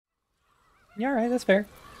Yeah, all right, that's fair.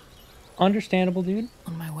 Understandable, dude.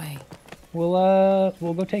 On my way. We'll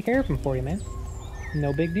go take care of him for you, man.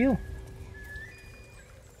 No big deal.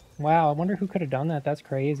 Wow, I wonder who could have done that. That's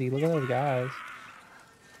crazy. Look at those guys.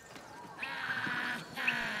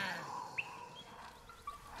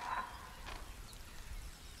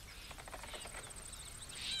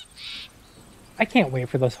 I can't wait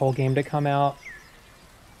for this whole game to come out.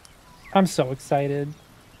 I'm so excited.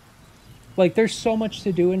 Like, there's so much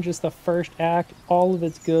to do in just the first act. All of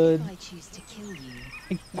it's good. If I choose to kill you,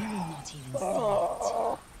 you will not even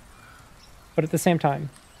see it. But at the same time,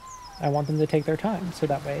 I want them to take their time, so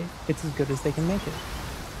that way it's as good as they can make it.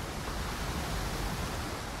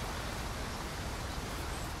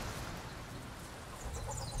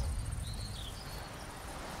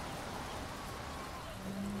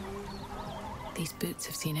 These boots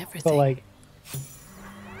have seen everything. But like,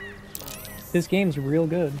 this game's real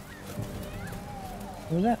good.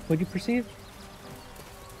 What was that? What'd you perceive?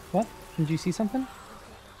 What? Did you see something?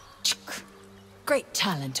 Great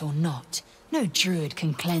talent or not, no druid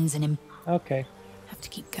can cleanse an Okay. Have to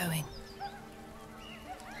keep going.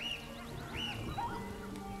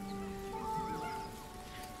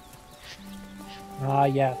 Ah,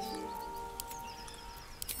 yes.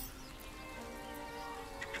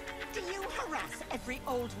 Do you harass every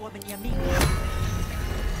old woman you meet?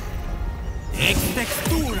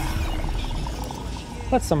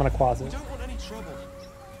 Let's summon a Quasit. Don't want any trouble.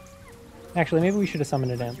 Actually, maybe we should have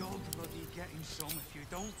summoned it in. You're bloody getting some if you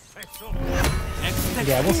don't fess up.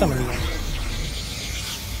 Yeah, we'll summon it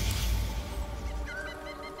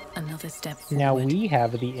in. Another step forward. Now we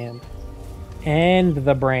have the imp. And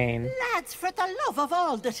the brain. Lads, for the love of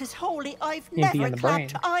all that is holy, I've Impy never and the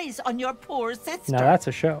clapped brain. eyes on your poor sister. Now that's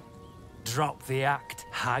a show. Drop the act,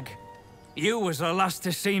 hag. You was the last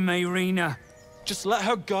to see Mayrina. Just let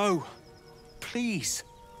her go. Please.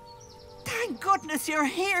 Thank goodness you're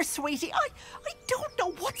here, sweetie. I don't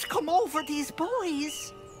know what's come over these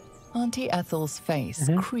boys. Auntie Ethel's face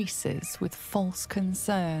creases with false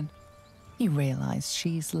concern. You realize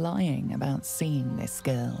she's lying about seeing this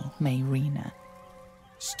girl, Mayrina.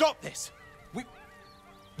 Stop this.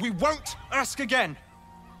 We won't ask again.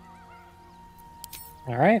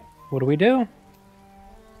 All right, what do we do?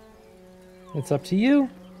 It's up to you.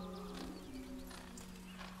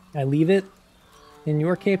 I leave it in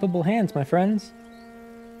your capable hands, my friends.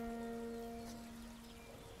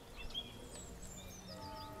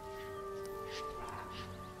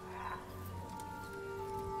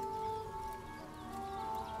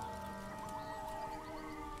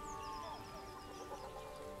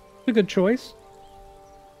 It's a good choice.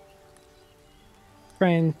 Try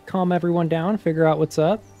and calm everyone down, figure out what's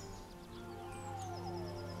up.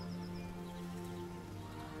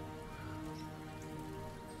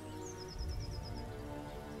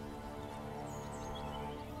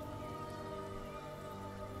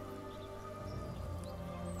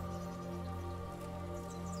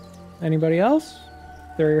 Anybody else?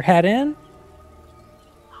 Throw your head in.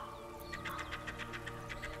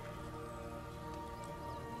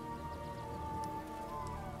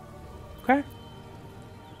 Okay.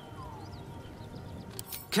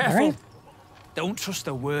 Careful. All right. Don't trust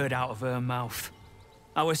a word out of her mouth.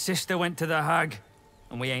 Our sister went to the hag,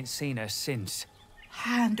 and we ain't seen her since.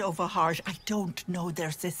 Hand over heart, I don't know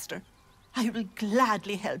their sister. I will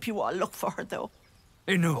gladly help you all look for her, though.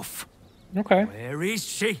 Enough. Okay. Where is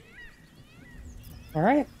she? All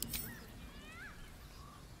right.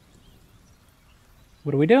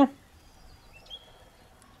 What do we do?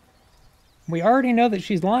 We already know that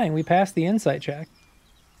she's lying. We passed the insight check.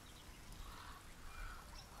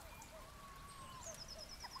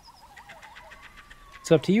 It's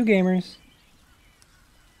up to you, gamers.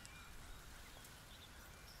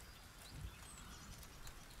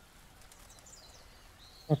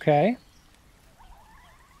 Okay.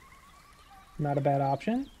 Not a bad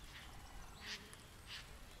option.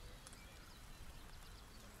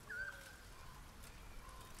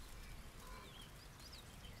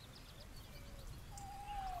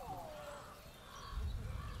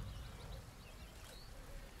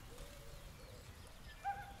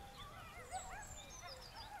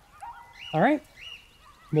 All right.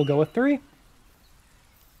 We'll go with 3.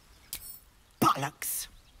 Bollocks!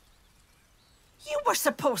 You were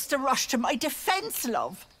supposed to rush to my defense,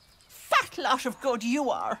 love. Fat lot of good you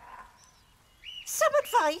are. Some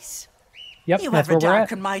advice? Yep, You that's ever where we're at.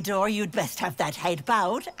 darken my door, you'd best have that head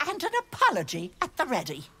bowed and an apology at the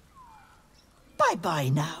ready. Bye-bye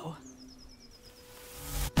now.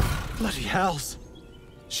 Bloody hells.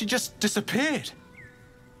 She just disappeared.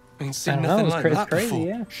 Ain't I seen don't know, nothing it's like that crazy, before.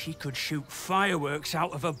 yeah. She could shoot fireworks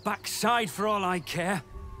out of her backside for all I care.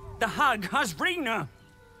 The hag has Rena!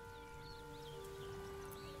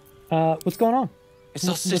 What's going on? It's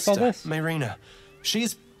our What's sister, all this? Mayrina.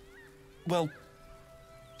 She's... well...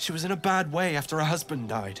 she was in a bad way after her husband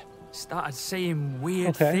died. Started saying weird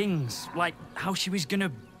Okay. things, like how she was gonna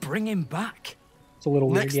bring him back. It's a little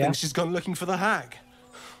weird, Next yeah. thing, she's gone looking for the hag.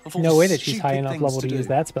 Of all No the way that she's high stupid enough things level to do. use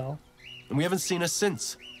that spell. And we haven't seen her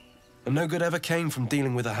since. And no good ever came from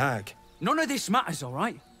dealing with a hag. None of this matters, all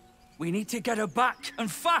right? We need to get her back, and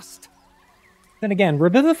fast! Then again,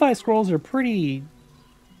 Revivify scrolls are pretty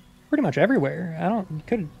much everywhere. I don't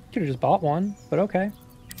could have just bought one, but okay.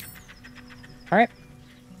 All right,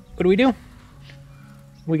 what do?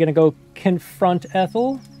 We gonna go confront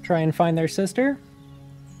Ethel, try and find their sister?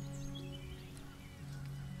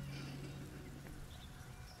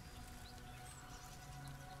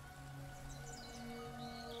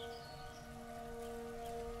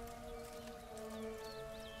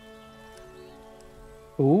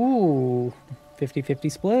 Ooh,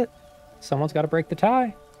 50-50 split. Someone's got to break the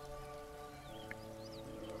tie.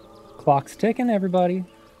 Clock's ticking, everybody.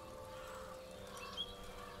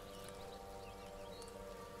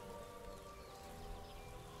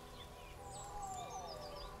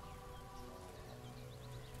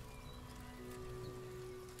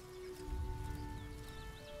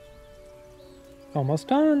 Almost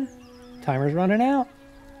done. Timer's running out.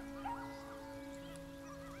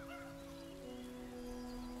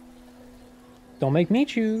 Don't make me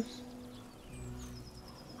choose.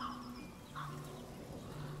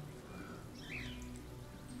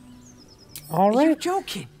 All Are you right.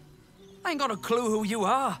 joking? I ain't got a clue who you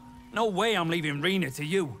are. No way I'm leaving Rena to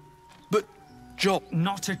you. But, Joel...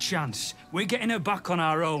 Not a chance. We're getting her back on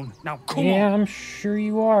our own. Now, come Yeah, on. I'm sure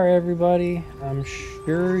you are, everybody. I'm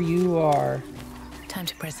sure you are. Time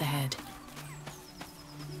to press ahead.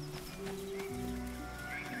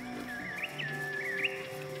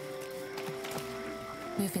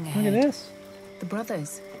 Moving Look ahead. at this. The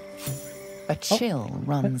brothers. A chill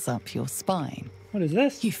runs up your spine. What is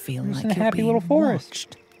this? You feel We're like just in a you're happy being little forest.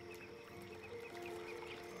 watched.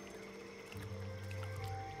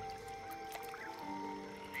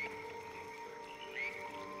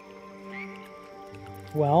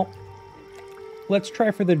 Well, let's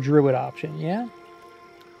try for the Druid option, yeah?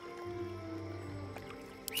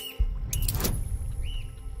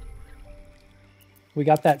 We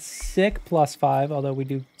got that sick +5, although we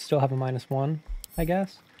do still have a -1, I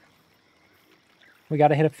guess. We got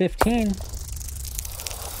to hit a 15.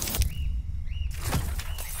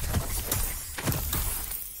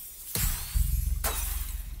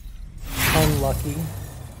 Unlucky.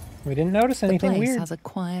 We didn't notice anything the place weird. has a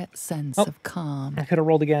quiet sense Oh. of calm. I could have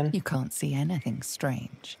rolled again. You can't see anything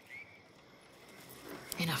strange.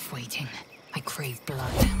 Enough waiting. I crave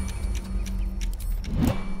blood.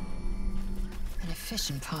 An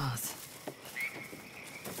efficient path.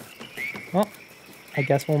 Well, I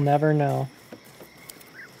guess we'll never know.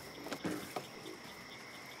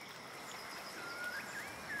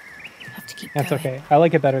 Have to keep That's going. okay. I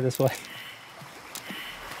like it better this way.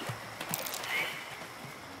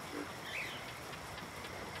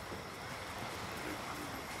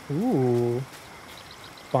 Ooh.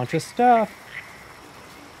 Bunch of stuff.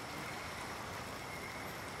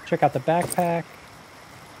 Check out the backpack.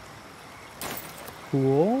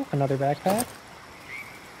 Cool. Another backpack.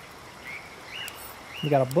 We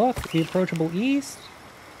got a book. The Approachable East.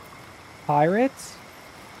 Pirates.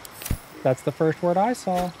 That's the first word I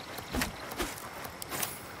saw.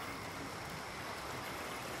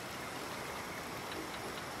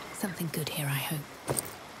 Something good here, I hope.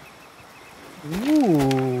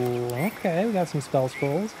 Ooh, okay, we got some spell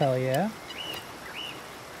scrolls, hell yeah.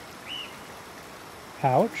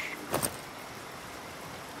 Pouch.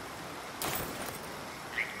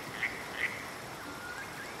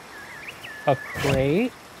 A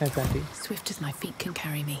crate. That's empty. Swift as my feet can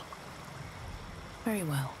carry me. Very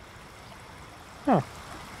well. Huh.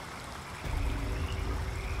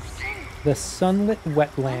 The Sunlit Are you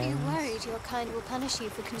Wetlands. worried your kind will punish you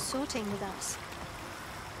for consorting with us?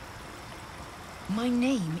 My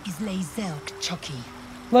name is Lazelk Chucky,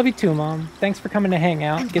 Love you too, Mom. Thanks for coming to hang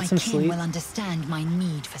out, and get my some kin sleep. will understand my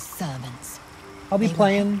need for servants. I'll be They will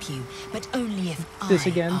playing help you, but only if this I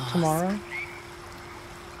again ask. tomorrow.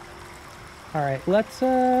 All right, let's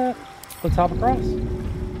hop across.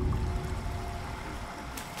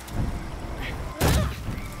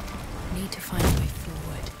 Need to find a way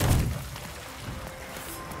forward.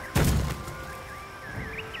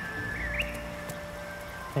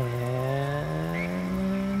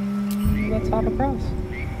 And let's hop across.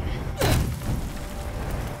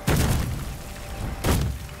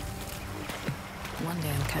 One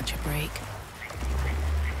day I'll catch a break.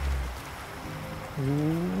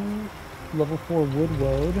 Ooh, level 4 wood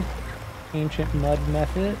woad. Ancient mud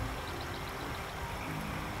method.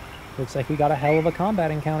 Looks like we got a hell of a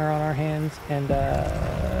combat encounter on our hands, and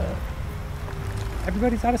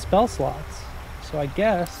everybody's out of spell slots. So I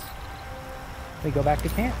guess we go back to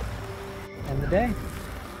camp. End the day.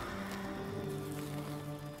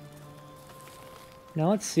 Now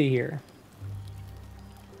let's see here.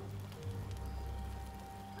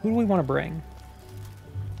 Who do we want to bring?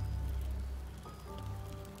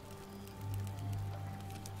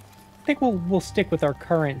 I think we'll stick with our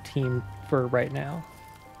current team for right now.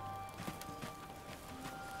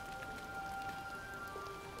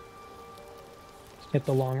 Hit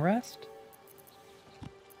the long rest.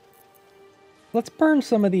 Let's burn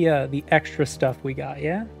some of the extra stuff we got,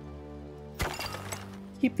 yeah?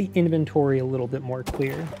 Keep the inventory a little bit more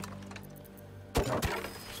clear.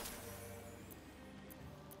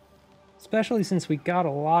 Especially since we got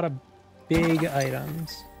a lot of big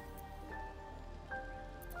items.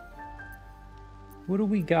 What do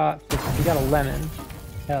we got? We got a lemon.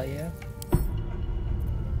 Hell yeah.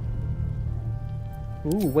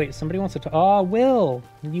 Ooh, wait, somebody wants to talk. Oh, Will!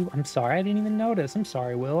 I'm sorry, I didn't even notice. I'm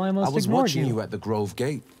sorry, Will. I almost ignored you. I was watching you at the Grove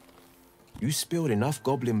Gate. You spilled enough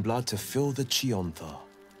goblin blood to fill the Chiontha.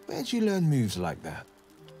 Where'd you learn moves like that?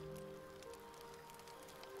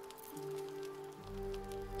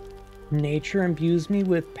 Nature imbues me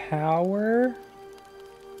with power?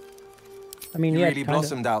 I mean, you yeah, really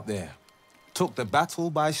blossomed out there. Took the battle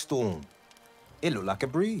by storm. It looked like a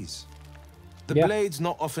breeze. The Blade's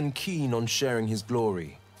not often keen on sharing his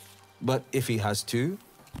glory. But if he has to,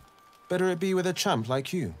 better it be with a champ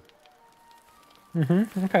like you.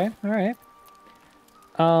 Mm-hmm. Okay. All right.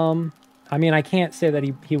 I mean, I can't say that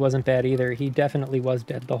he wasn't bad either. He definitely was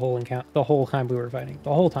dead the whole time we were fighting.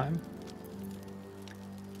 The whole time.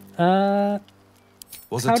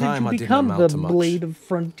 Was a time I didn't amount to much. Blade of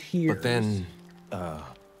Frontiers? But then,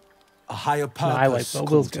 a higher purpose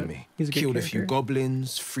called to me. Killed a few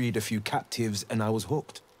goblins, freed a few captives, and I was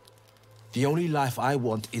hooked. The only life I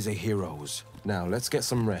want is a hero's. Now, let's get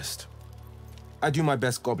some rest. I do my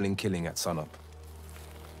best goblin killing at sunup.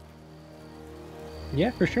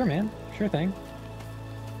 Yeah, for sure, man. Sure thing.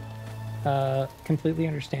 Completely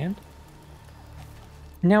understand.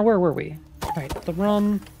 Now, where were we? All right, the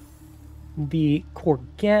rum, the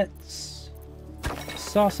courgettes,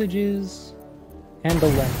 sausages, and the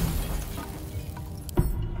lemon.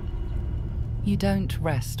 You don't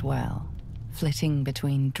rest well, flitting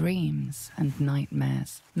between dreams and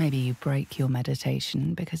nightmares. Maybe you break your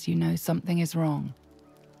meditation because you know something is wrong.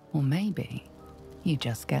 Or maybe you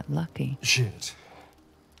just get lucky. Shit.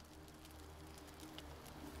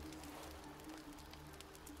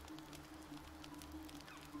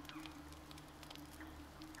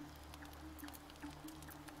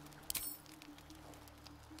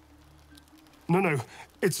 No,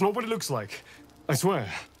 it's not what it looks like. I swear.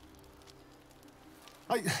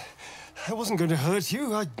 I wasn't going to hurt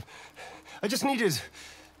you. I just needed,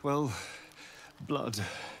 well, blood.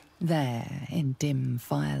 There, in dim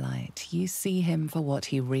firelight, you see him for what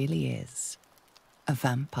he really is. A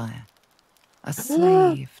vampire. A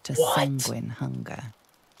slave to sanguine hunger.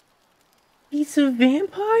 He's a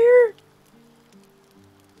vampire?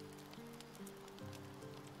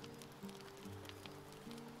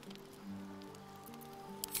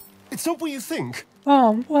 It's not what you think.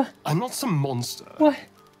 Oh, what? I'm not some monster. What?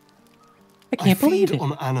 I can't believe it. I feed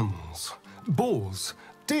on animals. Boars,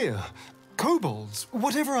 deer, kobolds,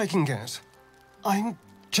 whatever I can get. I'm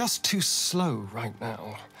just too slow right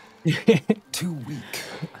now. Too weak.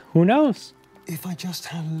 Who knows? If I just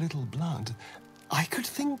had a little blood, I could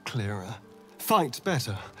think clearer, fight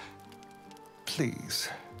better. Please.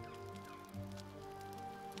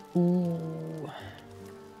 Ooh.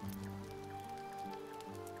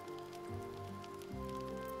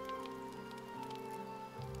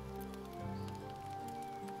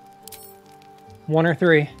 One or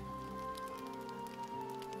three.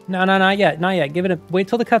 No, not yet. Not yet. Give it a... Wait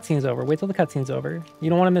till the cutscene's over. Wait till the cutscene's over. You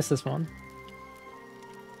don't want to miss this one.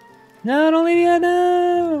 No, don't leave yet.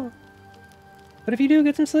 No! But if you do,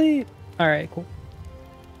 get some sleep. Alright, cool.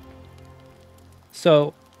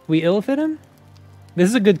 So, we ill-fit him? This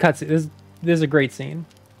is a good cutscene. This is a great scene.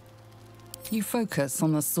 You focus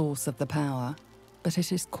on the source of the power, but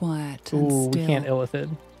it is quiet and Ooh, still. we can't ill-fit.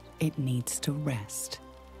 It needs to rest.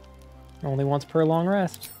 Only once per long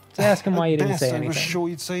rest. Let's ask him why you didn't say anything. I was sure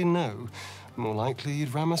you'd say no. More likely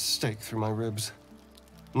you'd ram a stake through my ribs.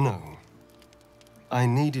 No. I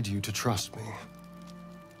needed you to trust me.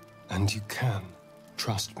 And you can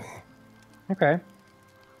trust me. Okay.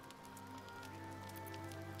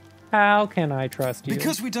 How can I trust you?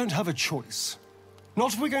 Because we don't have a choice.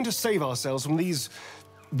 Not if we're going to save ourselves from these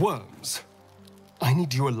worms. I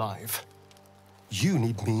need you alive. You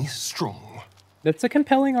need me strong. That's a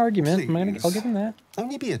compelling argument. Please. I'll give him that.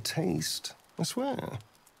 Only be a taste, I swear.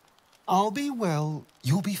 I'll be well,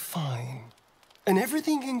 you'll be fine. And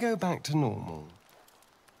everything can go back to normal.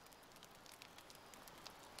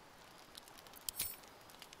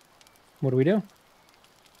 What do we do?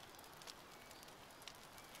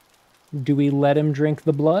 Do we let him drink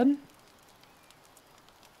the blood?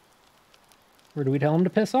 Or do we tell him to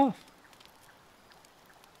piss off?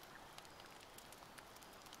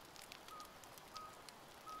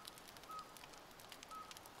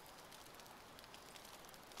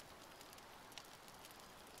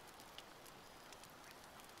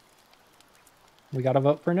 We got to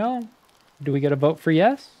vote for no. Do we get a vote for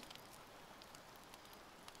yes?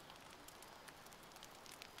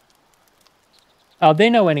 Oh, they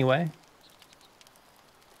know anyway.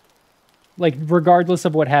 Like, regardless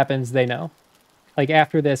of what happens, they know. Like,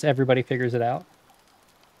 after this, everybody figures it out.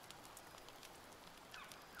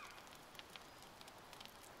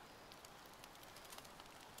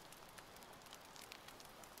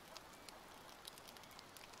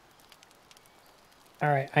 All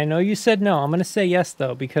right, I know you said no. I'm going to say yes,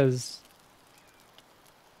 though, because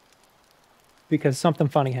something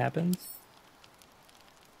funny happens.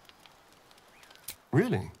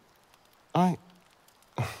 Really?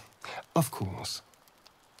 Of course.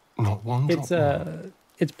 Not one drop more.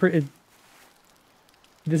 It's pretty...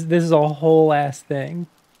 This is a whole ass thing.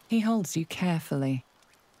 He holds you carefully,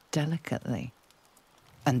 delicately,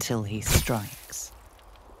 until he strikes.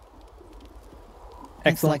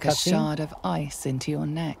 It's like a shard of ice into your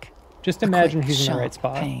neck. Just imagine he's in the right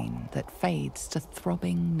spot. Pain that fades to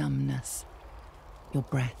throbbing numbness. Your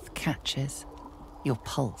breath catches. Your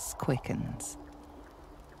pulse quickens.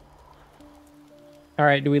 All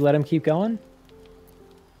right, do we let him keep going?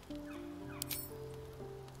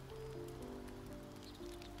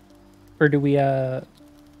 Or do we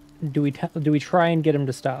try and get him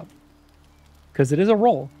to stop? Because it is a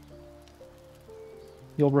roll.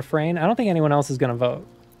 You'll refrain. I don't think anyone else is going to vote.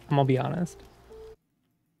 I'm going to be honest.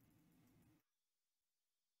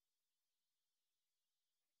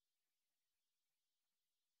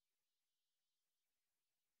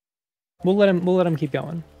 We'll let him keep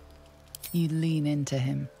going. You lean into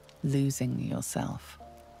him, losing yourself.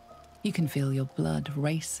 You can feel your blood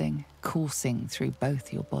racing, coursing through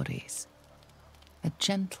both your bodies. A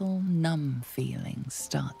gentle, numb feeling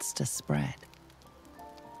starts to spread.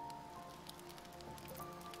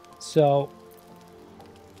 So,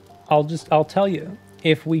 I'll tell you,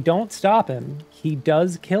 if we don't stop him, he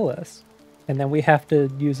does kill us. And then we have to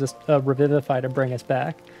use a revivify to bring us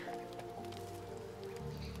back.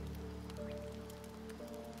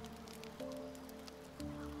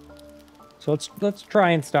 So let's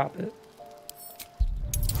try and stop it.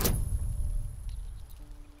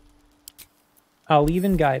 I'll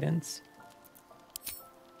even guidance.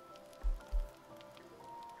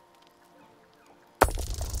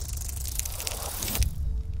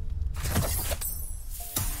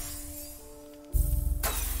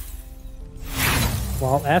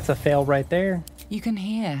 Well, that's a fail right there. You can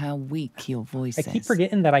hear how weak your voice is. I keep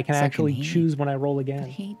forgetting that I can actually choose when I roll again. But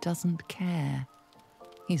he doesn't care.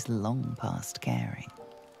 He's long past caring.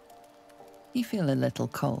 You feel a little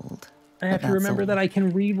cold. I have to remember that I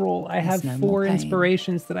can re-roll. I have 4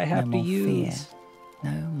 inspirations that I have to use.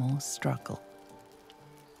 Fear, no more struggle.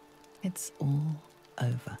 It's all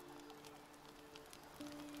over. All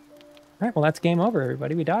right, well, that's game over,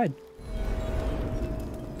 everybody. We died.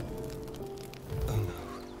 Oh,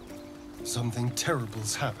 no. Something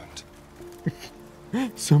terrible's happened.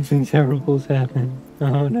 Something terrible's happened.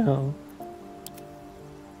 Oh, no.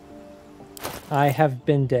 I have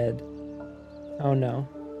been dead. Oh, no.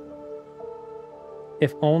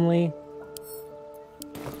 If only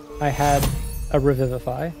I had a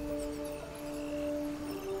revivify.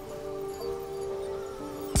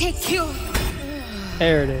 Take you.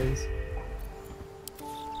 There it is.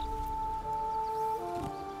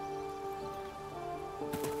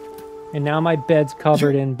 And now my bed's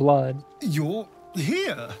covered in blood. You're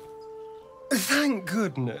here. Thank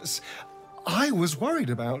goodness. I was worried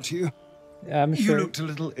about you. I'm sure. You looked a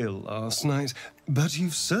little ill last night, but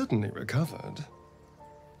you've certainly recovered.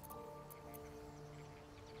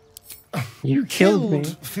 You killed me.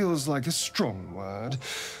 Feels like a strong word.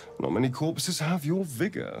 Not many corpses have your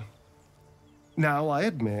vigor. Now, I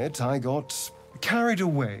admit I got carried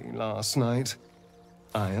away last night.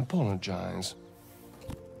 I apologize.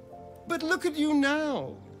 But look at you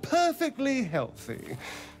now, perfectly healthy.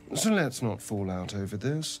 So let's not fall out over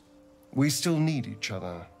this. We still need each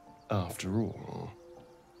other, after all.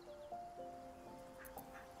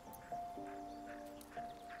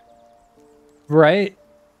 Right?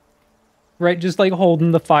 Right, just like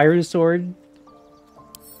holding the fire sword.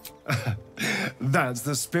 That's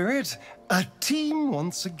the spirit. A team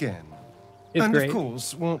once again. It's and great. Of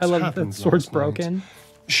course, what I love happened that the sword's last broken. night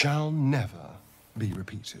shall never be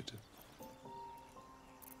repeated.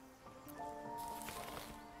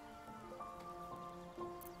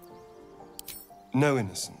 No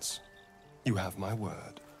innocence. You have my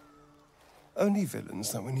word. Only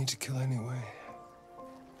villains that we need to kill anyway.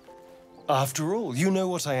 After all, you know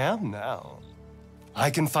what I am now. I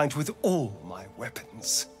can fight with all my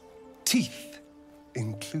weapons, teeth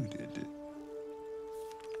included.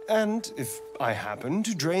 And if I happen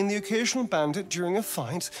to drain the occasional bandit during a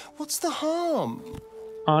fight, what's the harm?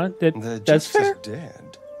 They're that's just fair. as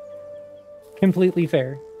dead. Completely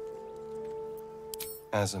fair.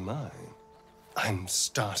 As am I. I'm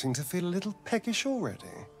starting to feel a little peckish already.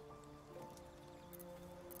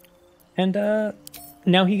 And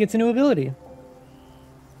now he gets a new ability.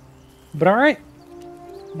 But alright.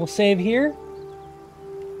 We'll save here.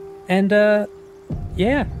 And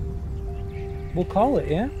yeah. We'll call it,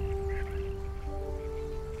 yeah?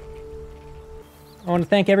 I want to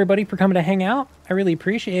thank everybody for coming to hang out. I really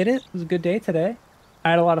appreciate it. It was a good day today.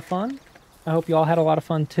 I had a lot of fun. I hope you all had a lot of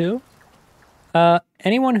fun too.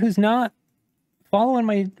 Anyone who's not following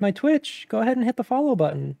my Twitch, go ahead and hit the follow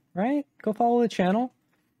button, right? Go follow the channel.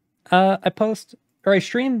 I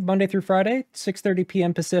stream Monday through Friday, 6:30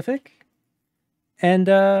 p.m. Pacific. And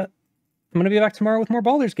I'm going to be back tomorrow with more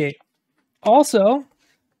Baldur's Gate. Also,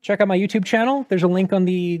 check out my YouTube channel. There's a link on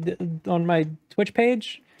on my Twitch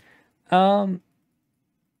page. I'm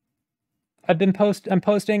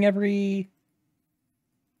posting every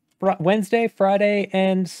Wednesday, Friday,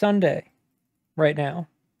 and Sunday right now.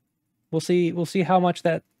 We'll see how much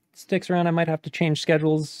that sticks around. I might have to change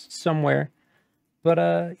schedules somewhere.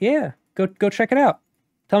 But yeah, go check it out.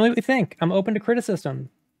 Tell me what you think. I'm open to criticism.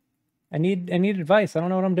 I need advice. I don't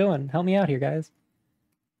know what I'm doing. Help me out here, guys.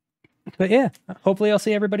 But yeah, hopefully I'll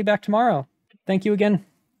see everybody back tomorrow. Thank you again.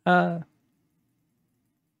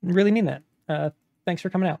 Really mean that. Thanks for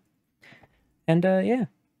coming out. And yeah,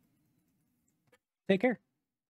 take care.